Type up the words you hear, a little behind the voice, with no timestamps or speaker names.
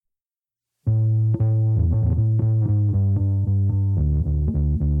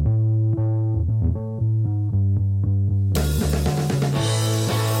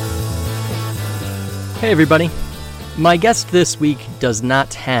Hey everybody. My guest this week does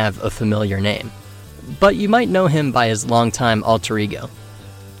not have a familiar name, but you might know him by his longtime alter ego.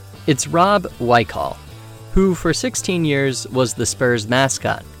 It's Rob Wykall, who for 16 years was the Spurs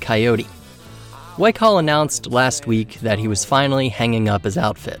mascot, Coyote. Wykall announced last week that he was finally hanging up his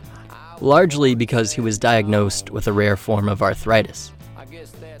outfit, largely because he was diagnosed with a rare form of arthritis.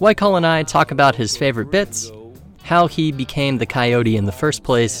 Wykall and I talk about his favorite bits, how he became the Coyote in the first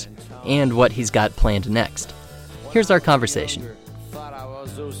place, and what he's got planned next. Here's our conversation. Thought I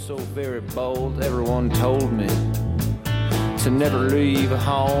was so very bold. Everyone told me to never leave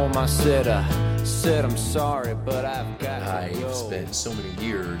home. I said I'm sorry, but I've got to go. I've spent so many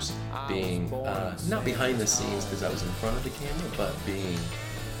years being not behind the scenes because I was in front of the camera, but being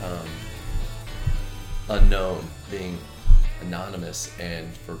unknown, being anonymous,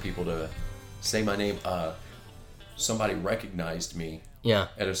 and for people to say my name. Somebody recognized me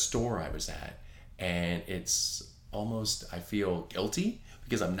at a store I was at, and it's almost, I feel guilty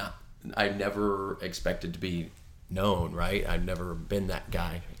because I never expected to be known, right? I've never been that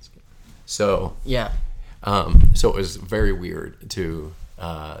guy. So so it was very weird to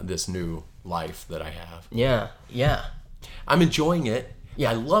this new life that I have. Yeah. I'm enjoying it.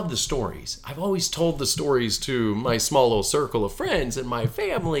 Yeah, I love the stories. I've always told the stories to my small little circle of friends and my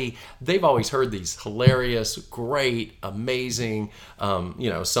family. They've always heard these hilarious, great, amazing,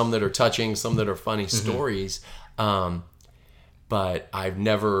 some that are touching, some that are funny stories. But I've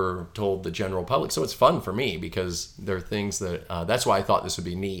never told the general public. So it's fun for me because there are things that, that's why I thought this would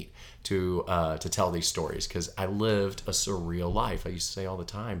be neat to tell these stories, because I lived a surreal life. I used to say all the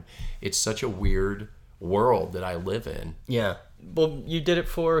time, it's such a weird world that I live in. Yeah. Well, you did it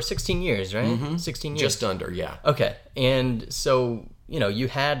for 16 years, right? Mm-hmm. 16 years. Just under, yeah. Okay. And so, you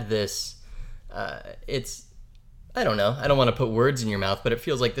had this, I don't know, I don't want to put words in your mouth, but it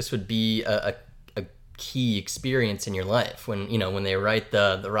feels like this would be a key experience in your life when they write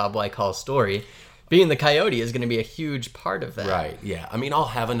the Rob Wykall story. Being the Coyote is going to be a huge part of that. Right, yeah. I mean, I'll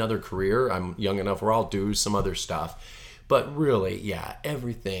have another career. I'm young enough where I'll do some other stuff. But really, yeah,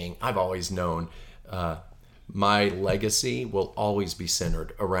 everything I've always known, my legacy will always be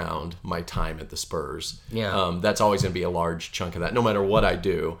centered around my time at the Spurs. Yeah. That's always going to be a large chunk of that. No matter what I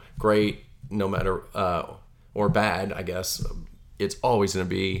do, great, no matter, or bad, I guess, it's always going to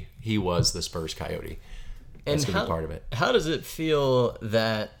be, he was the Spurs Coyote. That's going to be part of it. How does it feel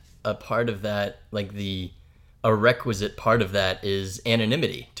that a part of that, like a requisite part of that is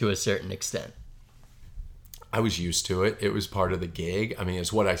anonymity to a certain extent? I was used to it. It was part of the gig. I mean,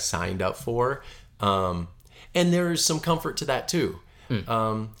 it's what I signed up for. And there's some comfort to that too.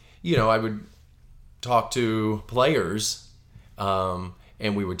 I would talk to players, and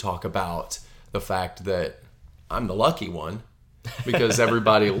we would talk about the fact that I'm the lucky one because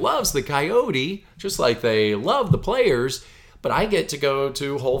everybody loves the Coyote, just like they love the players. But I get to go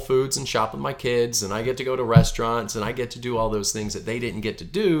to Whole Foods and shop with my kids, and I get to go to restaurants, and I get to do all those things that they didn't get to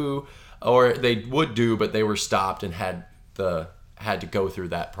do, or they would do, but they were stopped and had to go through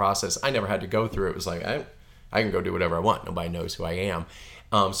that process. I never had to go through it. It was like, I can go do whatever I want. Nobody knows who I am.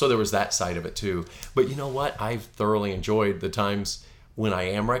 So there was that side of it too. But you know what? I've thoroughly enjoyed the times when I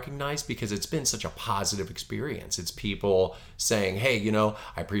am recognized because it's been such a positive experience. It's people saying, hey, I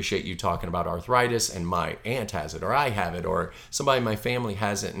appreciate you talking about arthritis and my aunt has it, or I have it, or somebody in my family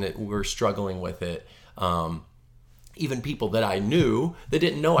has it and we're struggling with it. Even people that I knew that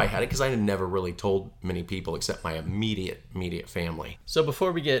didn't know I had it because I had never really told many people except my immediate family. So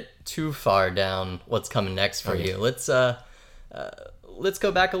before we get too far down what's coming next for you, let's go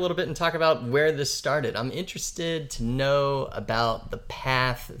back a little bit and talk about where this started. I'm interested to know about the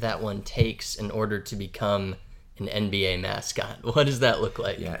path that one takes in order to become an NBA mascot. What does that look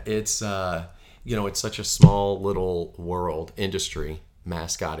like? Yeah, it's it's such a small little world, industry,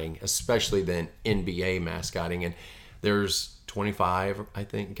 mascotting, especially then NBA mascotting, and there's 25, I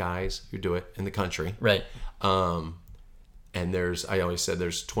think, guys who do it in the country. Right. And I always said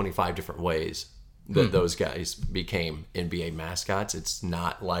there's 25 different ways that those guys became NBA mascots. It's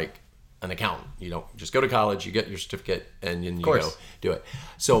not like an accountant. You don't just go to college, you get your certificate, and then you go do it.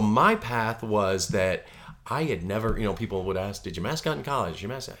 So my path was that I had never, people would ask, did you mascot in college?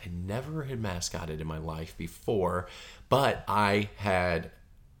 I never had mascotted in my life before, but I had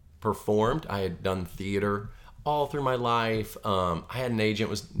performed. I had done theater all through my life. I had an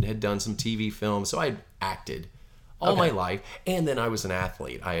agent, had done some TV films, so I had acted all my life, and then I was an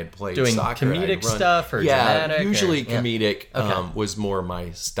athlete. I had played soccer. Doing comedic stuff or dramatic? Usually comedic was more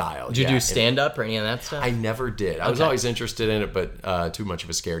my style. Did you do stand-up or any of that stuff? I never did. I was always interested in it, but too much of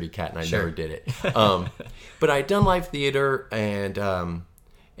a scaredy cat, and I never did it. But I'd done live theater, and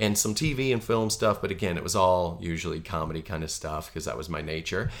and some TV and film stuff. But again, it was all usually comedy kind of stuff because that was my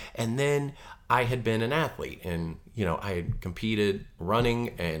nature. And then I had been an athlete, and I had competed running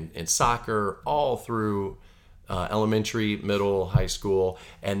and soccer all through elementary, middle, high school,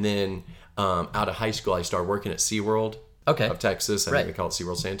 and then out of high school I started working at SeaWorld of Texas. I think they call it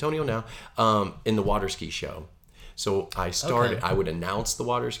SeaWorld San Antonio now, in the water ski show. So I would announce the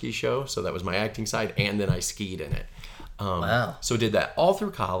water ski show, so that was my acting side, and then I skied in it. Wow. So did that all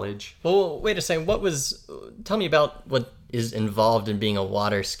through college. Well, wait a second. Tell me about what is involved in being a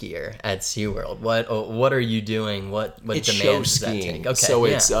water skier at SeaWorld. What are you doing? What it's demands show does that skiing. take? Okay, so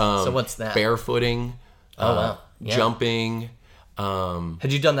it's so what's that? Barefooting, wow. Yeah. jumping.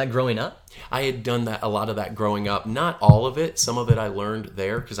 Had you done that growing up? I had done a lot of that growing up. Not all of it. Some of it I learned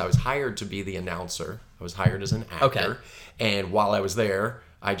there because I was hired to be the announcer. I was hired as an actor. Okay. And while I was there,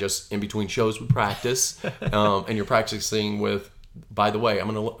 I just, in between shows, would practice. And you're practicing with, by the way,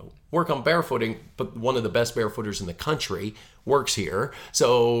 I'm going to work on barefooting, but one of the best barefooters in the country works here.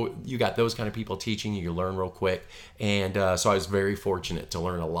 So you got those kind of people teaching you. You learn real quick. And so I was very fortunate to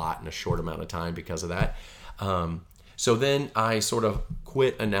learn a lot in a short amount of time because of that. So then I sort of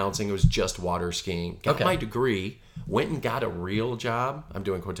quit announcing. It was just water skiing. Got my degree. Went and got a real job. I'm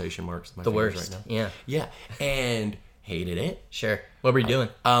doing quotation marks. The worst. Right now. Yeah. And hated it. Sure. What were you doing?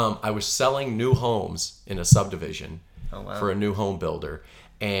 I was selling new homes in a subdivision for a new home builder.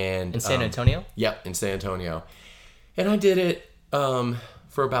 And in San Antonio? Yep, in San Antonio. And I did it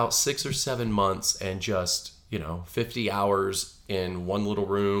for about 6 or 7 months and just, 50 hours in one little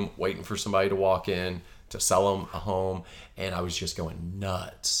room waiting for somebody to walk in to sell them a home, and I was just going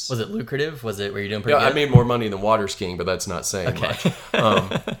nuts. Was it lucrative? Were you doing pretty good? I made more money than water skiing, but that's not saying much.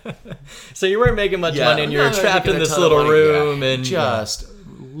 So you weren't making much money, and you were trapped in this little room, and just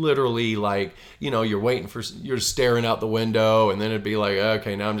literally you're staring out the window, and then it'd be like,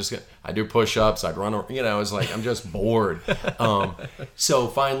 okay, now I do push-ups, I'd run, it's like I'm just bored. So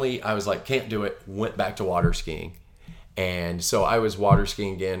finally, I was like, can't do it. Went back to water skiing. And so I was water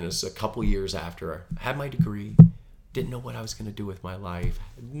skiing again. It was a couple years after I had my degree. Didn't know what I was going to do with my life.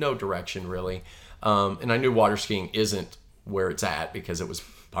 No direction, really. And I knew water skiing isn't where it's at because it was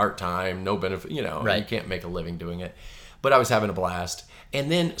part-time, no benefit, Right. You can't make a living doing it. But I was having a blast. And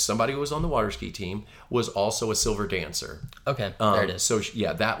then somebody who was on the water ski team was also a silver dancer. Okay, there it is. So,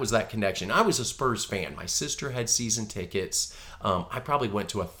 that was that connection. I was a Spurs fan. My sister had season tickets. I probably went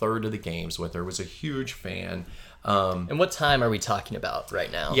to a third of the games with her. Was a huge fan. And what time are we talking about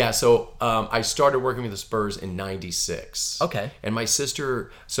right now? Yeah, so I started working with the Spurs in '96. Okay. And my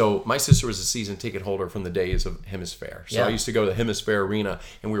sister was a season ticket holder from the days of Hemisphere. So I used to go to the Hemisphere Arena,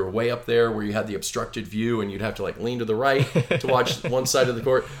 and we were way up there where you had the obstructed view, and you'd have to lean to the right to watch one side of the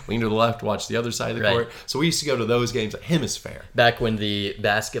court, lean to the left to watch the other side of the court. So we used to go to those games at Hemisphere. Back when the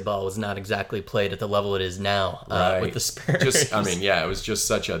basketball was not exactly played at the level it is now with the Spurs. It was just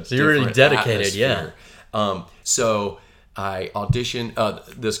such a so you were really dedicated, atmosphere. So I auditioned.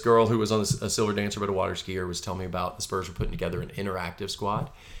 This girl who was on a silver dancer but a water skier was telling me about the Spurs were putting together an interactive squad,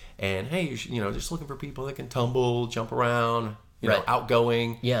 and hey, just looking for people that can tumble, jump around,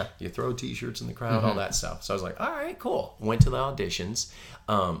 outgoing. Yeah, you throw T-shirts in the crowd, all that stuff. So I was like, all right, cool. Went to the auditions,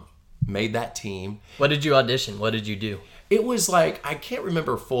 made that team. What did you audition? What did you do? It was like I can't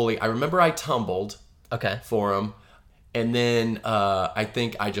remember fully. I remember I tumbled. For them. And then I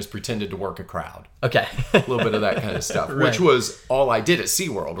think I just pretended to work a crowd. Okay. A little bit of that kind of stuff, which was all I did at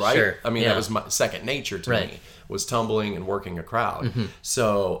SeaWorld, right? Sure. That was my second nature to me, was tumbling and working a crowd.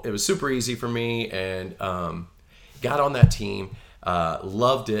 So it was super easy for me, and got on that team,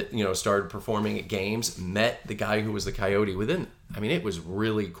 loved it, started performing at games, met the guy who was the Coyote it was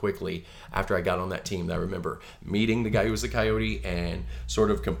really quickly after I got on that team that I remember meeting the guy who was the Coyote and sort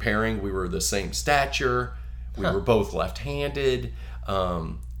of comparing. We were the same stature. We were both left-handed.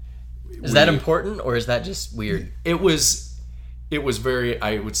 Is that important, or is that just weird? It was very,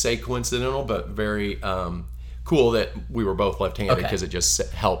 I would say, coincidental, but very cool that we were both left-handed because it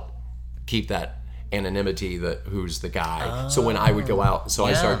just helped keep that anonymity that who's the guy. So when I would go out,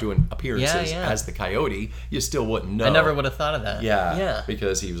 I started doing appearances as the Coyote, you still wouldn't know. I never would have thought of that. Yeah.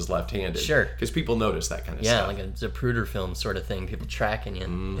 Because he was left-handed. Sure. Because people notice that kind of stuff. Yeah, like a Zapruder film sort of thing, people tracking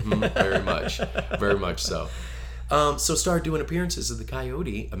you. Very much. Very much so. So started doing appearances of the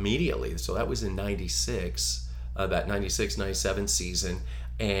Coyote immediately. So that was in 96, that 96, 97 season.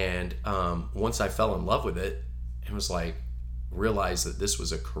 And once I fell in love with it, it was like, realized that this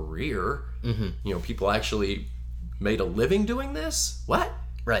was a career. People actually made a living doing this. What?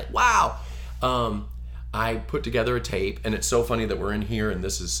 Right. Wow. I put together a tape, and it's so funny that we're in here and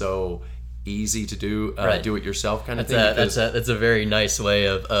this is so easy to do, Right. do it yourself kind of That's thing. that's a very nice way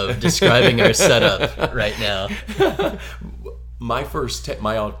of describing our setup right now. My first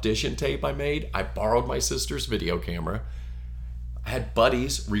my audition tape I made, I borrowed my sister's video camera. I had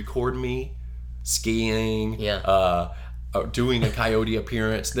buddies record me skiing, doing a coyote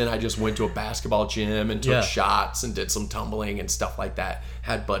appearance. Then I just went to a basketball gym and took shots and did some tumbling and stuff like that.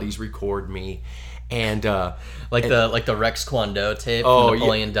 Had buddies record me, and Like the Rex Kwon Do tape Oh, from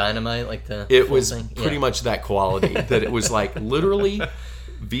Napoleon Dynamite, like the it full was thing? pretty much that quality. That it was like literally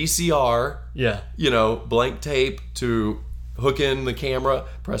VCR, blank tape to hook in the camera,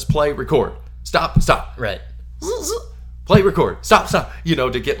 press play, record, stop, Right. play, record, stop,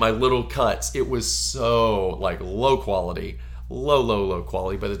 to get my little cuts. It was so like low quality, low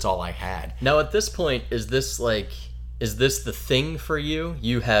quality, but it's all I had. Now at this point, is this the thing for you?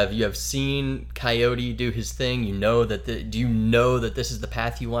 You have seen Coyote do his thing. You know that do you know that this is the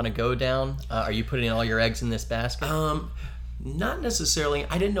path you want to go down? Are you putting all your eggs in this basket? Not necessarily.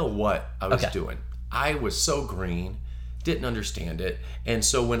 I didn't know what I was Okay. doing. I was so green, didn't understand it. And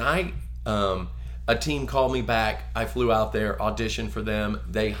so when a team called me back, I flew out there, auditioned for them,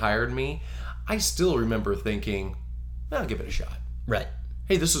 they hired me. I still remember thinking, I'll give it a shot. Right.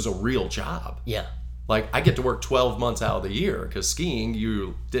 Hey, this is a real job. Yeah. Like, I get to work 12 months out of the year, because skiing,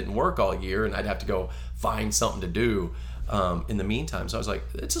 you didn't work all year, and I'd have to go find something to do in the meantime. So I was like,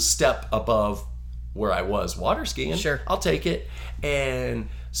 it's a step above where I was water skiing. Sure. I'll take it. And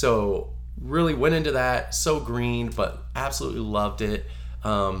so really went into that, so green, but absolutely loved it.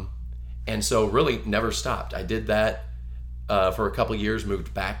 And so really never stopped. I did that for a couple of years,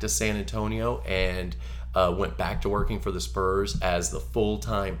 moved back to San Antonio, and went back to working for the Spurs as the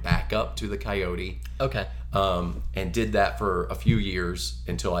full-time backup to the Coyote. Okay. And did that for a few years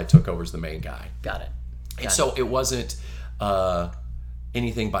until I took over as the main guy. Got it. And so it wasn't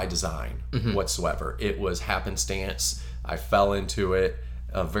anything by design whatsoever. It was happenstance. I fell into it,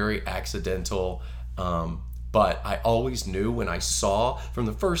 very accidental. But I always knew when I saw, from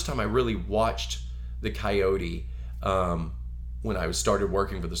the first time I really watched the Coyote, when I started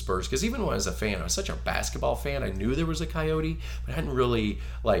working for the Spurs, because even when I was a fan, I was such a basketball fan, I knew there was a Coyote, but I hadn't really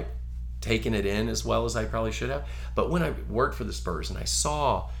taken it in as well as I probably should have. But when I worked for the Spurs and I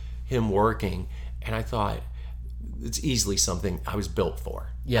saw him working, and I thought, it's easily something I was built for.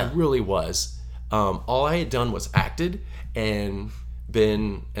 Yeah. I really was. All I had done was acted and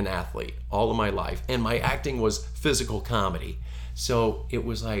been an athlete all of my life, and my acting was physical comedy. So it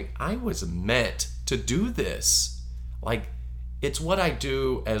was like I was meant to do this. Like, it's what I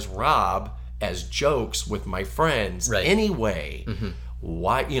do as Rob, as jokes with my friends. Right. Anyway.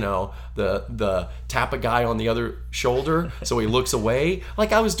 Why, the tap a guy on the other shoulder so he looks away.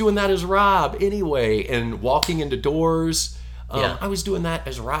 Like, I was doing that as Rob anyway, and walking into doors. I was doing that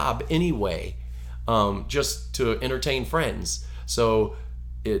as Rob anyway, just to entertain friends. So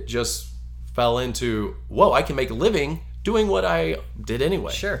it just fell into, whoa, I can make a living doing what I did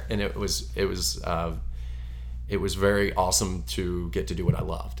anyway. Sure. And it was very awesome to get to do what I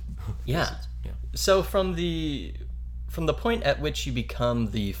loved. Yeah. So from the point at which you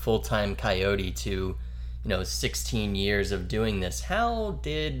become the full-time Coyote to, 16 years of doing this, how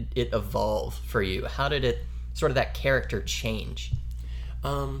did it evolve for you? How did it sort of that character change?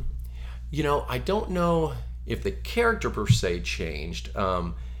 I don't know if the character per se changed.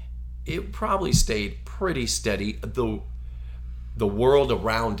 It probably stayed pretty steady. The world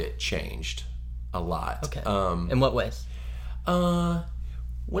around it changed a lot. Okay. In what ways?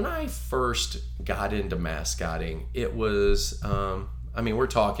 When I first got into mascotting, it was, we're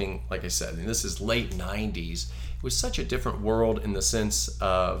talking, like I said, and this is late 90s. It was such a different world in the sense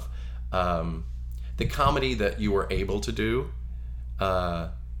of the comedy that you were able to do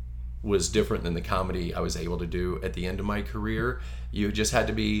was different than the comedy I was able to do at the end of my career. You just had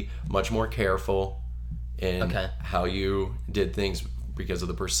to be much more careful in how you did things because of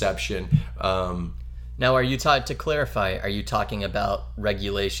the perception. Now, to clarify, are you talking about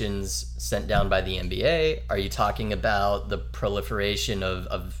regulations sent down by the NBA? Are you talking about the proliferation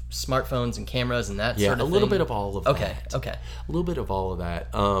of smartphones and cameras and that sort of thing? Yeah, a little bit of all of that. Okay. A little bit of all of that.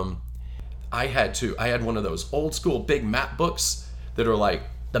 I had one of those old school big map books that are like,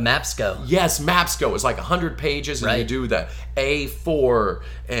 the Mapsco. Yes, Mapsco. It's like 100 pages, and you do the A4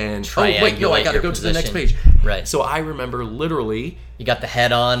 and Triangulate I got to go to the next page. Right. So I remember literally, you got the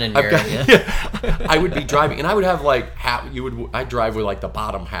head on, and I would be driving, and I would have I'd drive with like the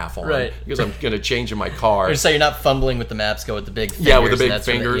bottom half on, right? Because I'm gonna change in my car. So you're not fumbling with the Mapsco with the big fingers. Yeah, with the big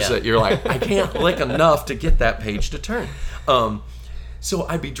fingers that you're like, I can't lick enough to get that page to turn. So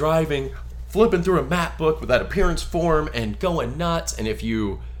I'd be driving, flipping through a map book with that appearance form and going nuts. And if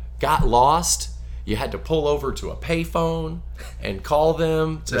you got lost, you had to pull over to a payphone and call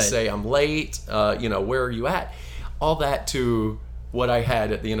them to Right. say, I'm late, where are you at? All that to what I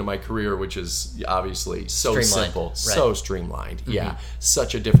had at the end of my career, which is obviously so Streamlined. simple, Right. so streamlined. Yeah,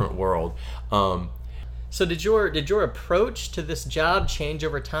 such a different world. So did your approach to this job change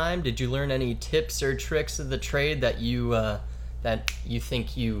over time? Did you learn any tips or tricks of the trade that you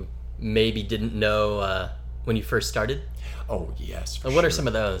think you maybe didn't know when you first started? Oh, yes. For What are sure. some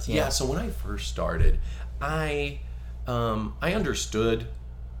of those? Yeah, so when I first started, I understood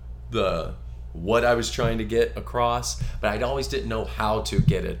what I was trying to get across, but I always didn't know how to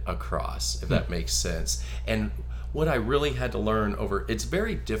get it across, if that makes sense. And what I really had to learn it's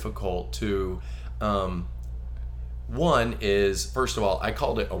very difficult to, one is, first of all, I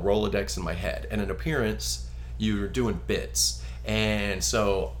called it a Rolodex in my head. And in appearance, you're doing bits. And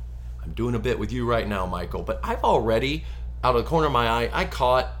so I'm doing a bit with you right now, Michael, but I've already, out of the corner of my eye, I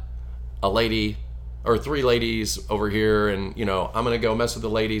caught a lady or 3 ladies over here, and I'm gonna go mess with the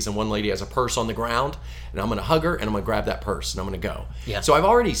ladies, and one lady has a purse on the ground, and I'm gonna hug her and I'm gonna grab that purse and I'm gonna go. Yeah. So I've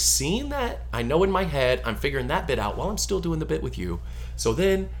already seen that. I know in my head, I'm figuring that bit out while I'm still doing the bit with you. So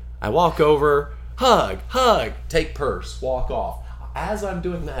then I walk over, hug, take purse, walk off. As I'm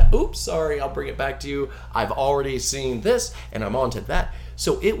doing that, oops, sorry, I'll bring it back to you. I've already seen this and I'm on to that.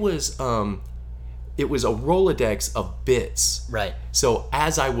 So it was a Rolodex of bits. Right. So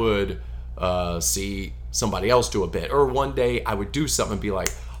as I would see somebody else do a bit, or one day I would do something and be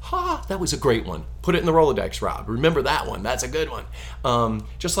like, that was a great one. Put it in the Rolodex, Rob. Remember that one. That's a good one.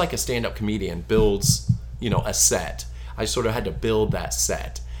 Just like a stand-up comedian builds, a set. I sort of had to build that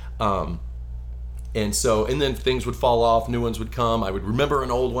set. And then things would fall off, new ones would come. I would remember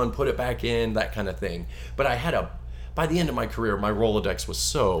an old one, put it back in, that kind of thing. But by the end of my career, my Rolodex was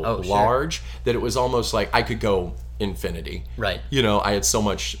so large that it was almost like I could go infinity. Right. I had so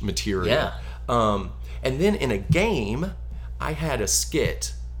much material. Yeah. And then in a game, I had a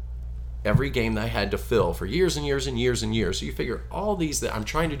skit every game that I had to fill for years and years and years and years. So you figure all these that I'm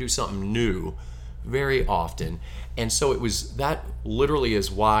trying to do something new very often. And so that literally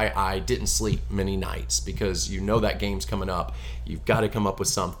is why I didn't sleep many nights, because that game's coming up. You've got to come up with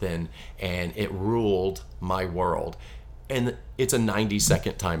something, and it ruled my world. And it's a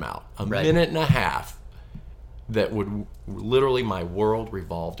 90-second timeout, a minute and a half that would literally, my world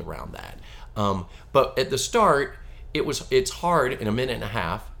revolved around that. But at the start, it's hard in a minute and a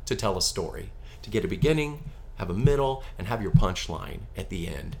half to tell a story, to get a beginning, have a middle, and have your punchline at the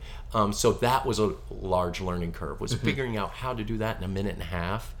end. So that was a large learning curve, was figuring out how to do that in a minute and a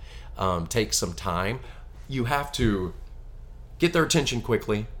half. Takes some time. You have to get their attention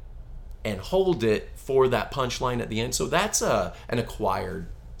quickly and hold it for that punchline at the end. So that's an acquired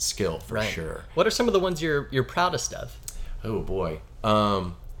skill for sure. What are some of the ones you're proudest of? Oh boy.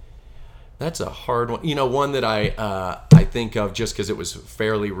 That's a hard one. One that I think of just because it was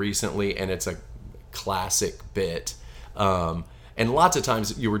fairly recently, and it's a classic bit. And lots of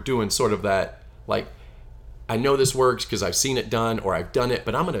times you were doing sort of that, like, I know this works because I've seen it done, or I've done it,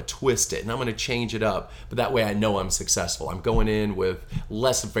 but I'm going to twist it and I'm going to change it up. But that way I know I'm successful. I'm going in with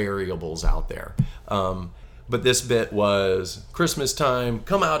less variables out there. But this bit was Christmas time,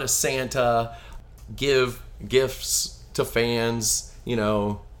 come out as Santa, give gifts to fans,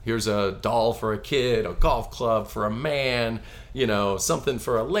 here's a doll for a kid, a golf club for a man, something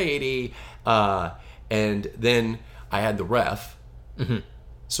for a lady. And then I had the ref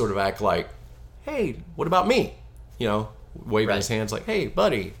sort of act like, hey, what about me? Waving his hands like, hey,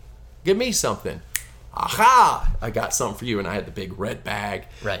 buddy, give me something. Aha! I got something for you. And I had the big red bag.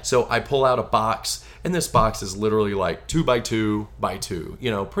 Right. So I pull out a box, and this box is literally like 2 by 2 by 2,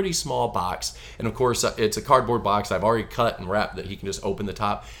 pretty small box. And of course, it's a cardboard box I've already cut and wrapped that he can just open the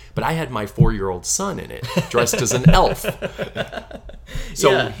top. But I had my 4-year-old son in it, dressed as an elf.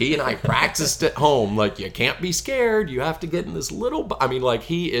 So he and I practiced at home. Like, you can't be scared. You have to get in this little...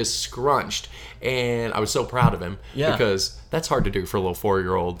 he is scrunched. And I was so proud of him. Yeah. Because that's hard to do for a little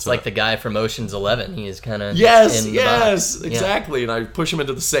 4-year-old. It's like the guy from Ocean's 11. He is kind of Yes, in the box. exactly. And I push him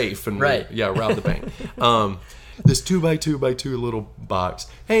into the safe and rob the bank. This 2 by 2 by 2 little box.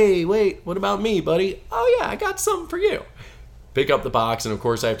 Hey, wait, what about me, buddy? Oh yeah, I got something for you. Pick up the box, and of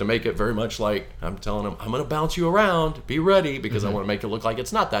course I have to make it very much like I'm telling him, I'm going to bounce you around. Be ready, because I want to make it look like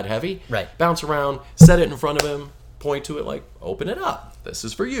it's not that heavy. Right. Bounce around, set it in front of him, point to it like, open it up. This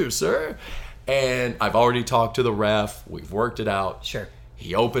is for you, sir. And I've already talked to the ref. We've worked it out. Sure.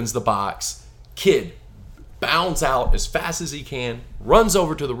 He opens the box. Kid bounds out as fast as he can, runs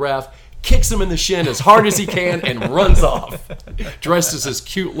over to the ref, kicks him in the shin as hard as he can, and runs off, dressed as this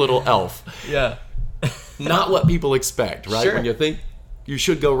cute little elf. Yeah. Not what people expect, right? Sure. When you think, you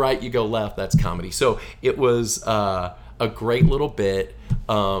should go right, you go left. That's comedy. So it was a great little bit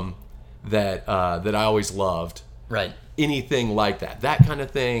that I always loved. Right. Anything like that kind of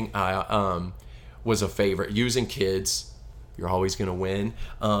thing, was a favorite. Using kids, you're always going to win.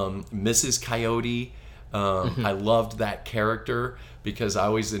 Mrs. Coyote, I loved that character because I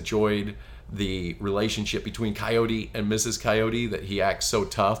always enjoyed the relationship between Coyote and Mrs. Coyote, that he acts so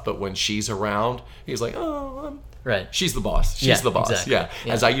tough, but when she's around, he's like, oh, right. She's the boss. She's the boss. Exactly.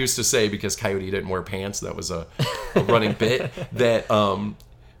 Yeah. As I used to say, because Coyote didn't wear pants, that was a running bit, that,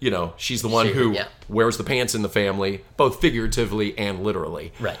 she's the one who wears the pants in the family, both figuratively and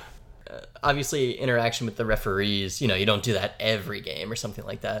literally. Right. Obviously, interaction with the referees, you don't do that every game or something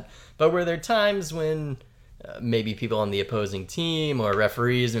like that. But were there times when maybe people on the opposing team or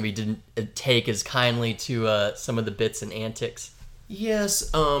referees maybe didn't take as kindly to some of the bits and antics?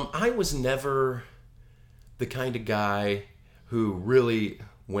 Yes. I was never the kind of guy who really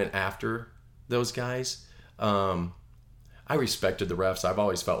went after those guys. I respected the refs. I've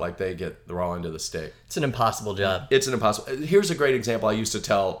always felt like they get the raw end of the stick. It's an impossible job. Here's a great example. I used to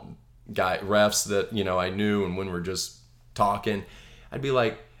tell refs that I knew, and when we're just talking, I'd be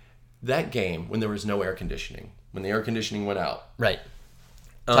like, that game when there was no air conditioning, when the air conditioning went out. Right.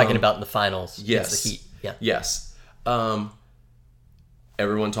 Talking about in the finals. Yes. The Heat. Yeah. Yes.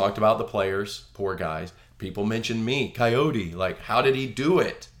 Everyone talked about the players, poor guys. People mentioned me, Coyote. Like, how did he do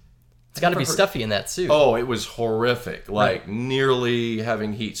it? It's got to be stuffy in that suit. Oh, it was horrific. Like, nearly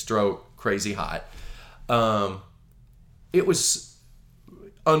having heat stroke, crazy hot. It was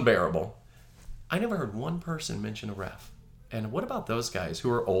unbearable. I never heard one person mention a ref. And what about those guys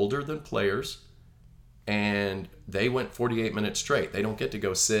who are older than players and they went 48 minutes straight? They don't get to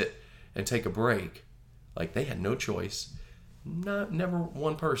go sit and take a break. Like, they had no choice. Never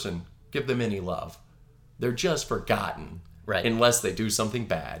one person give them any love. They're just forgotten. Right. Unless they do something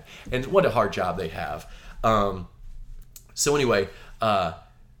bad. And what a hard job they have. So anyway,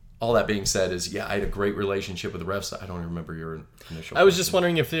 all that being said is, I had a great relationship with the refs. I don't remember your initial I was just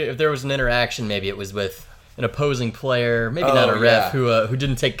wondering if there was an interaction, maybe it was with an opposing player, maybe not a ref, who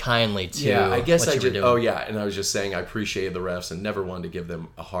didn't take kindly to I guess what I you were did. doing. Oh, yeah. And I was just saying I appreciated the refs and never wanted to give them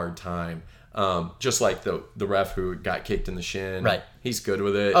a hard time. Just like the ref who got kicked in the shin. Right. He's good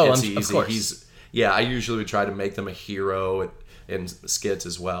with it. Oh, it's of easy. course. I usually would try to make them a hero in skits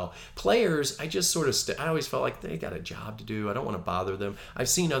as well. Players, I just sort of, I always felt like they got a job to do. I don't want to bother them. I've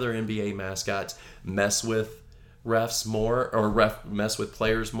seen other NBA mascots mess with refs more, or mess with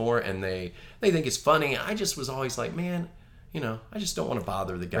players more, and they think it's funny. I just was always like, man, I just don't want to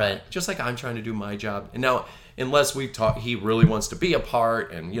bother the guy. Right. Just like I'm trying to do my job. And now, unless we've talked, he really wants to be a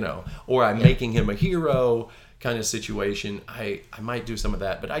part, and or I'm making him a hero kind of situation, I might do some of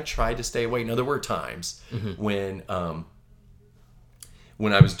that, but I tried to stay away. Now, there were times when I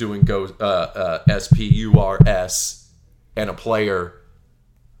was doing SPURS and a player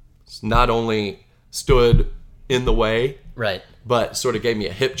not only stood in the way, right, but sort of gave me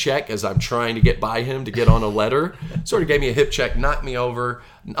a hip check as I'm trying to get by him to get on a letter, sort of gave me a hip check, knocked me over,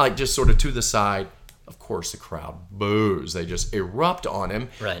 like just sort of to the side. Of course, the crowd boos. They just erupt on him.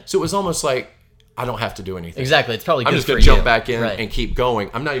 Right. So it was almost like, I don't have to do anything. Exactly. It's probably good I'm just for going to you. jump back in Right. and keep going.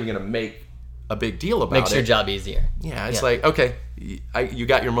 I'm not even going to make a big deal about Makes it. your job easier. Yeah, it's like, okay, you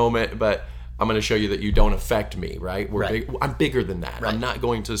got your moment, but I'm going to show you that you don't affect me, right? I'm bigger than that. Right. I'm not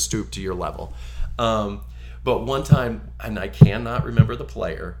going to stoop to your level. But one time, and I cannot remember the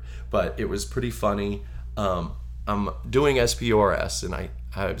player, but it was pretty funny. I'm doing SPRS, and I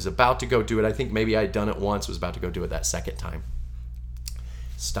was about to go do it. I think maybe I'd done it once, was about to go do it that second time.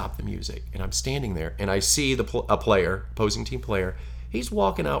 Stop the music, and I'm standing there, and I see a player, opposing team player. He's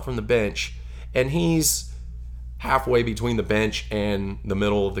walking out from the bench, and he's halfway between the bench and the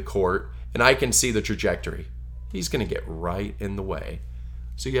middle of the court, and I can see the trajectory. He's going to get right in the way.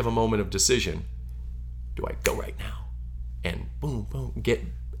 So you have a moment of decision. Do I go right now and boom, boom, get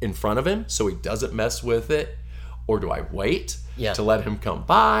in front of him so he doesn't mess with it? Or do I wait to let him come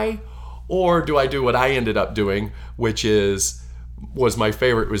by? Or do I do what I ended up doing, which was my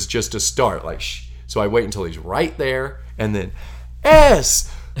favorite, was just to start. Like, shh. So I wait until he's right there, and then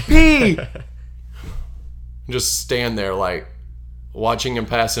S-P. Just stand there, like, watching him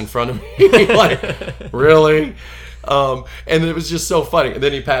pass in front of me. Like, really? And it was just so funny. And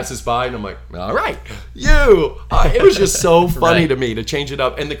then he passes by, and I'm like, all right, you. It was just so funny to me to change it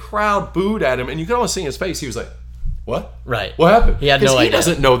up. And the crowd booed at him, and you could almost see in his face. He was like, what? Right. What happened? He had no idea. He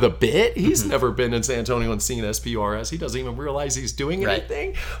doesn't know the bit. He's never been in San Antonio and seen SPRS. He doesn't even realize he's doing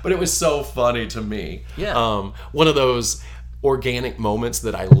anything. But it was so funny to me. Yeah. One of those, organic moments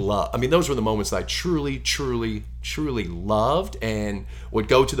that I love. I mean, those were the moments that I truly, truly, truly loved and would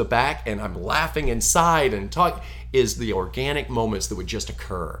go to the back and I'm laughing inside and talk. Is the organic moments that would just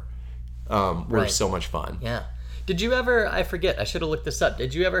occur were so much fun. Yeah. Did you ever, I forget, I should have looked this up.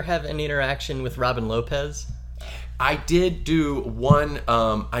 Did you ever have any interaction with Robin Lopez? I did do one.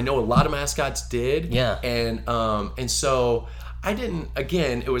 I know a lot of mascots did. Yeah. And so I didn't.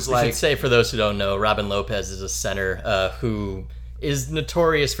 Again, it was I like, should say, for those who don't know, Robin Lopez is a center who is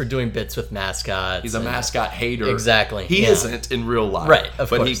notorious for doing bits with mascots. he's a mascot hater. Exactly. He yeah. isn't in real life. Right, of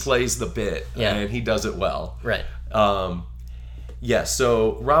but course. he plays the bit. Yeah. And he does it well. Right. Yeah,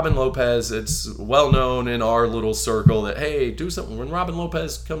 so Robin Lopez, it's well known in our little circle that, hey, do something. When Robin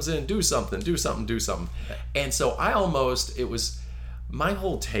Lopez comes in, do something, do something, do something. And so my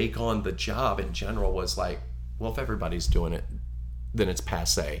whole take on the job in general was like, well, if everybody's doing it, then it's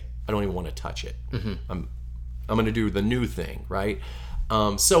passe. I don't even want to touch it. Mm-hmm. I'm going to do the new thing, right?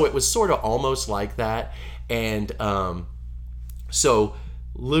 So it was sort of almost like that. And so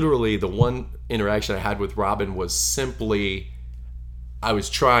literally the one interaction I had with Robin was simply, I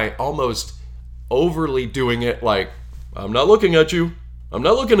was trying, almost overly doing it like, I'm not looking at you. I'm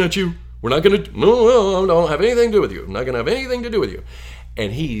not looking at you. We're not going to, no, I don't have anything to do with you. I'm not going to have anything to do with you.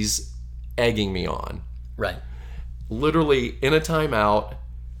 And he's egging me on. Right. Literally in a timeout,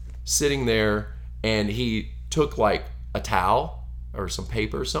 sitting there, and he took like a towel or some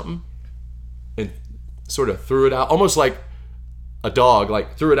paper or something and sort of threw it out, almost like a dog,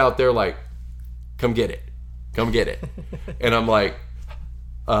 like threw it out there like, come get it. Come get it. And I'm like,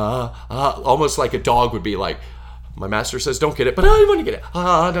 almost like a dog would be like, my master says don't get it, but I want to get it.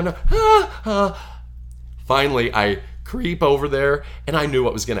 I don't know. Finally, I creep over there, and I knew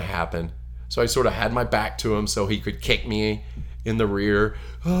what was going to happen. So I sort of had my back to him so he could kick me in the rear.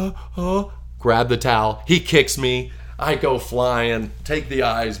 Grab the towel. He kicks me. I go flying, take the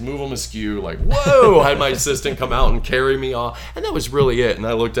eyes, move them askew, like, whoa! I had my assistant come out and carry me off. And that was really it. And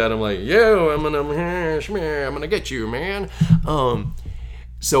I looked at him like, yo, I'm gonna get you, man.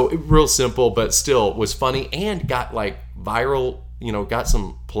 So real simple, but still was funny and got like viral, got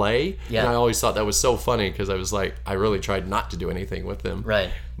some play. Yeah. And I always thought that was so funny because I was like, I really tried not to do anything with them.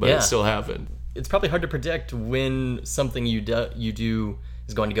 Right. But it still happened. It's probably hard to predict when something you do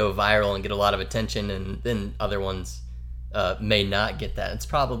is going to go viral and get a lot of attention, and then other ones may not get that. It's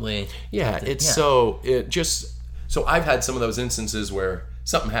probably... So I've had some of those instances where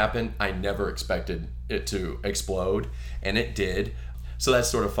something happened, I never expected it to explode, and it did. So that's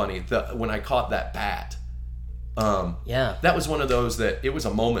sort of funny. When I caught that bat, that was one of those that it was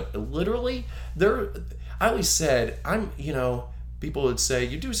a moment. Literally, I always said, people would say,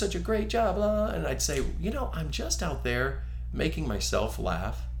 you do such a great job, and I'd say, I'm just out there making myself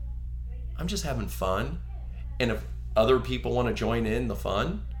laugh. I'm just having fun. And if other people want to join in the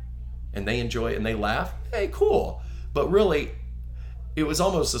fun and they enjoy it and they laugh, hey, cool. But really, it was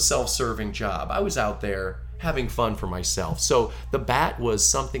almost a self-serving job. I was out there having fun for myself. So the bat was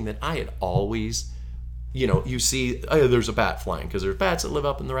something that I had always, you see, there's a bat flying because there's bats that live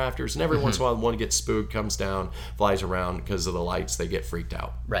up in the rafters, and every once in a while one gets spooked, comes down, flies around because of the lights, they get freaked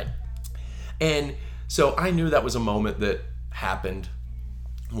out. Right. And so I knew that was a moment that happened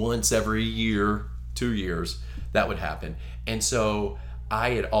once every year, 2 years, that would happen. And so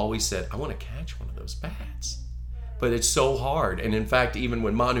I had always said, I want to catch one of those bats. But it's so hard. And in fact, even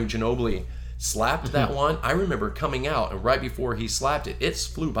when Manu Ginobili slapped that one, I remember coming out, and right before he slapped it, it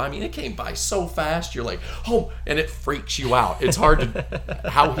flew by me, and it came by so fast, you're like, oh, and it freaks you out. It's hard to,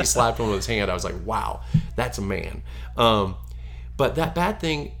 how he slapped one with his hand, I was like, wow, that's a man. But that bat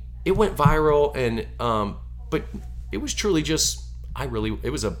thing, it went viral, and but it was truly just,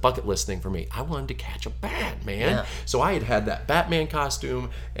 it was a bucket list thing for me. I wanted to catch a bat, man. Yeah. So I had that Batman costume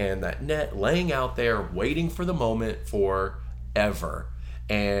and that net laying out there waiting for the moment forever.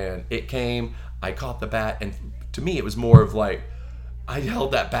 And it came, I caught the bat, and to me it was more of like, I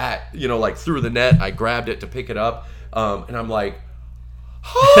held that bat, like through the net, I grabbed it to pick it up, and I'm like,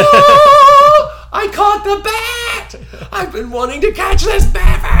 oh, I caught the bat! I've been wanting to catch this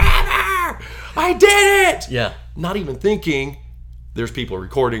bat forever! I did it! Yeah. Not even thinking there's people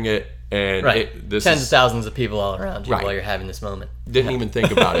recording it, and tens of thousands of people all around you while you're having this moment. Didn't even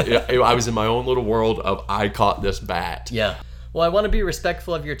think about it. I was in my own little world of, I caught this bat. Yeah. Well, I want to be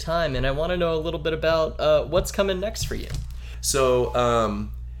respectful of your time, and I want to know a little bit about what's coming next for you. So,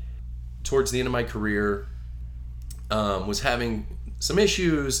 towards the end of my career, was having some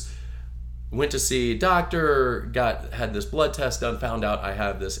issues, went to see a doctor, had this blood test done, found out I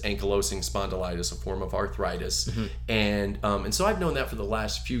have this ankylosing spondylitis, a form of arthritis. And so I've known that for the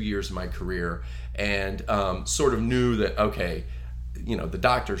last few years of my career. and sort of knew that, okay, the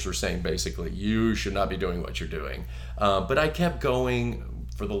doctors were saying basically, you should not be doing what you're doing. But I kept going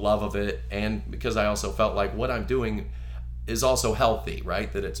for the love of it, and because I also felt like what I'm doing is also healthy,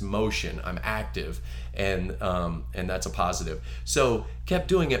 right? That it's motion, I'm active, and that's a positive. So kept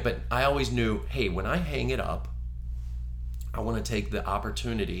doing it, but I always knew, hey, when I hang it up, I want to take the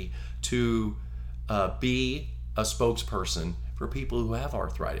opportunity to be a spokesperson for people who have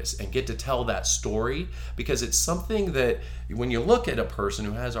arthritis and get to tell that story, because it's something that when you look at a person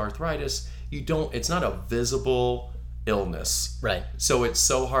who has arthritis, it's not a visible illness. Right. So it's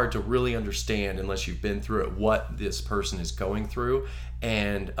so hard to really understand unless you've been through it, what this person is going through.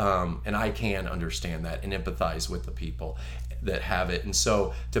 And I can understand that and empathize with the people that have it. And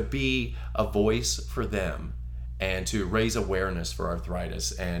so to be a voice for them and to raise awareness for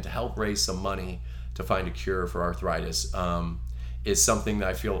arthritis and to help raise some money to find a cure for arthritis is something that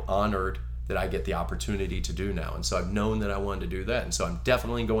I feel honored that I get the opportunity to do now. And so I've known that I wanted to do that. And so I'm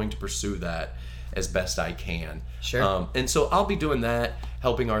definitely going to pursue that as best I can. Sure. And so I'll be doing that,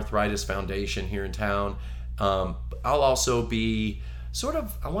 helping Arthritis Foundation here in town. I'll also be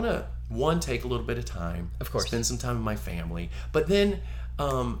I want to, take a little bit of time. Of course. Spend some time with my family. But then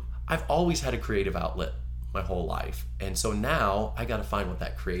I've always had a creative outlet my whole life. And so now I got to find what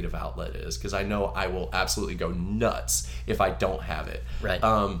that creative outlet is, because I know I will absolutely go nuts if I don't have it. Right.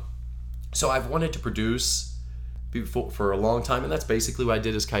 So I've wanted to produce for a long time, and that's basically what I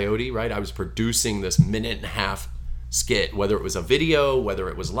did as Coyote, right? I was producing this 1.5-minute skit, whether it was a video, whether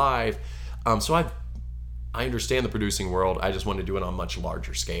it was live. So I understand the producing world. I just want to do it on a much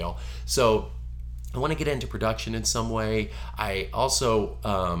larger scale. So I want to get into production in some way. I also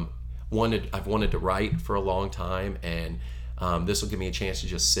I've wanted to write for a long time, and this will give me a chance to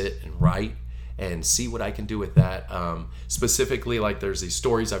just sit and write and see what I can do with that. Specifically, like there's these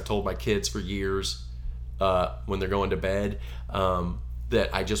stories I've told my kids for years when they're going to bed that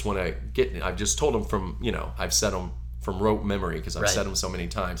I just want to get. I've just told them from, I've said them from rote memory because I've said them so many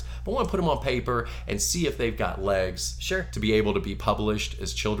times. But I want to put them on paper and see if they've got legs to be able to be published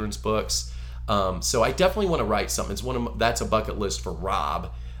as children's books. So I definitely want to write something. That's a bucket list for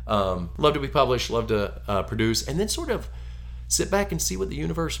Rob. Love to be published, love to produce, and then sort of sit back and see what the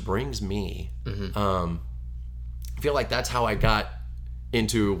universe brings me. Mm-hmm. I feel like that's how I got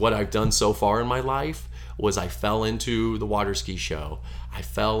into what I've done so far in my life. Was I fell into the water ski show. I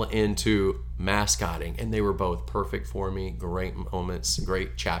fell into mascotting, and they were both perfect for me. Great moments,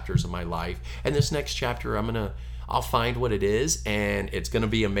 great chapters of my life. And this next chapter, I'll find what it is, and it's gonna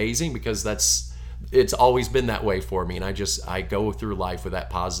be amazing, because it's always been that way for me, and I go through life with that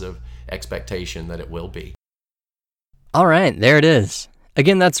positive expectation that it will be. All right, there it is.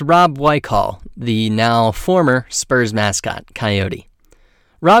 Again, that's Rob Wykall, the now former Spurs mascot, Coyote.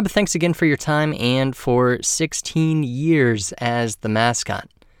 Rob, thanks again for your time and for 16 years as the mascot.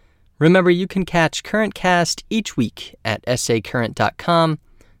 Remember, you can catch Current Cast each week at sacurrent.com,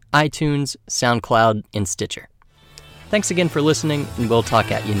 iTunes, SoundCloud, and Stitcher. Thanks again for listening, and we'll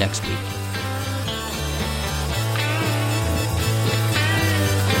talk at you next week.